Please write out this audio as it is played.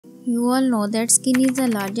You all know that skin is the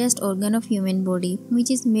largest organ of human body,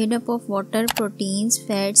 which is made up of water, proteins,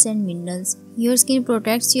 fats and minerals. Your skin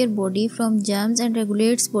protects your body from germs and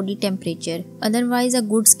regulates body temperature. Otherwise, a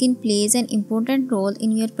good skin plays an important role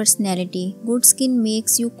in your personality. Good skin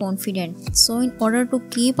makes you confident. So in order to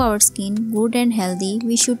keep our skin good and healthy,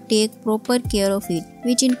 we should take proper care of it,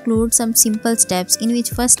 which includes some simple steps, in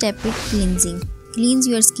which first step is cleansing. Cleanse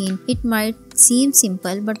your skin. It might seem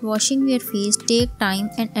simple, but washing your face takes time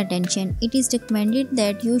and attention. It is recommended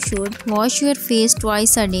that you should wash your face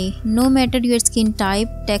twice a day. No matter your skin type,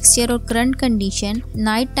 texture or current condition,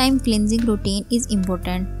 nighttime cleansing routine is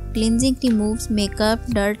important. Cleansing removes makeup,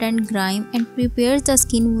 dirt and grime and prepares the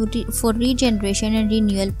skin for regeneration and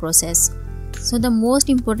renewal process. So the most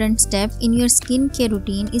important step in your skincare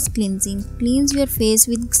routine is cleansing. Cleanse your face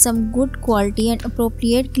with some good quality and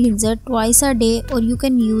appropriate cleanser twice a day, or you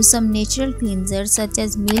can use some natural cleansers such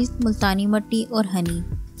as milk, multani mitti or honey.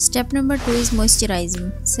 Step number 2 is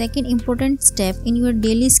moisturizing. Second important step in your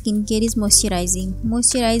daily skincare is moisturizing.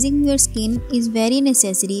 Moisturizing your skin is very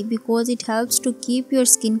necessary because it helps to keep your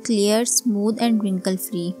skin clear, smooth and wrinkle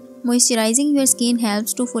free. Moisturizing your skin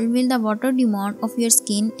helps to fulfill the water demand of your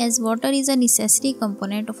skin, as water is a necessary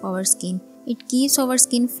component of our skin. It keeps our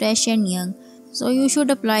skin fresh and young. So you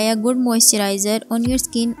should apply a good moisturizer on your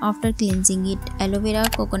skin after cleansing it. Aloe vera,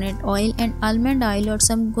 coconut oil and almond oil are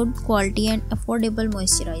some good quality and affordable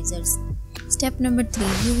moisturizers. Step number 3.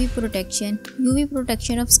 UV protection. UV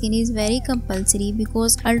protection of skin is very compulsory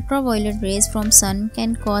because ultraviolet rays from sun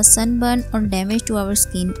can cause sunburn or damage to our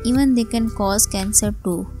skin. Even they can cause cancer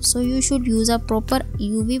too. So you should use a proper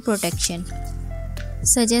UV protection,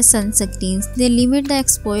 such as sunscreens. They limit the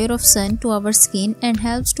exposure of sun to our skin and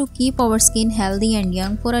helps to keep our skin healthy and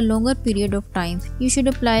young for a longer period of time. You should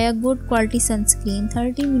apply a good quality sunscreen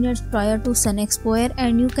 30 minutes prior to sun exposure,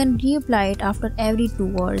 and you can reapply it after every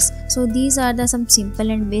 2 hours. So these are some simple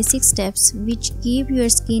and basic steps which keep your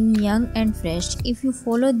skin young and fresh. If you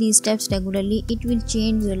follow these steps regularly, it will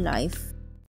change your life.